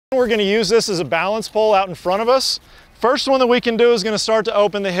We're going to use this as a balance pole out in front of us. First one that we can do is going to start to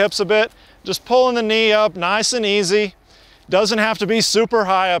open the hips a bit. Just pulling the knee up nice and easy. Doesn't have to be super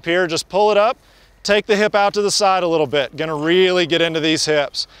high up here, just pull it up. Take the hip out to the side a little bit. Gonna really get into these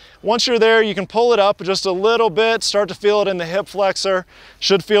hips. Once you're there, you can pull it up just a little bit, start to feel it in the hip flexor.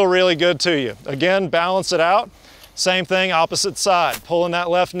 Should feel really good to you. Again, balance it out. Same thing, opposite side. Pulling that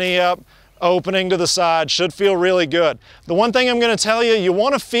left knee up, opening to the side, should feel really good. The one thing I'm gonna tell you, you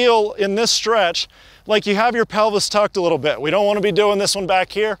wanna feel in this stretch like you have your pelvis tucked a little bit. We don't wanna be doing this one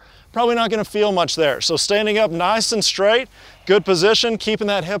back here. Probably not gonna feel much there. So standing up nice and straight, good position, keeping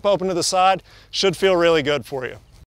that hip open to the side, should feel really good for you.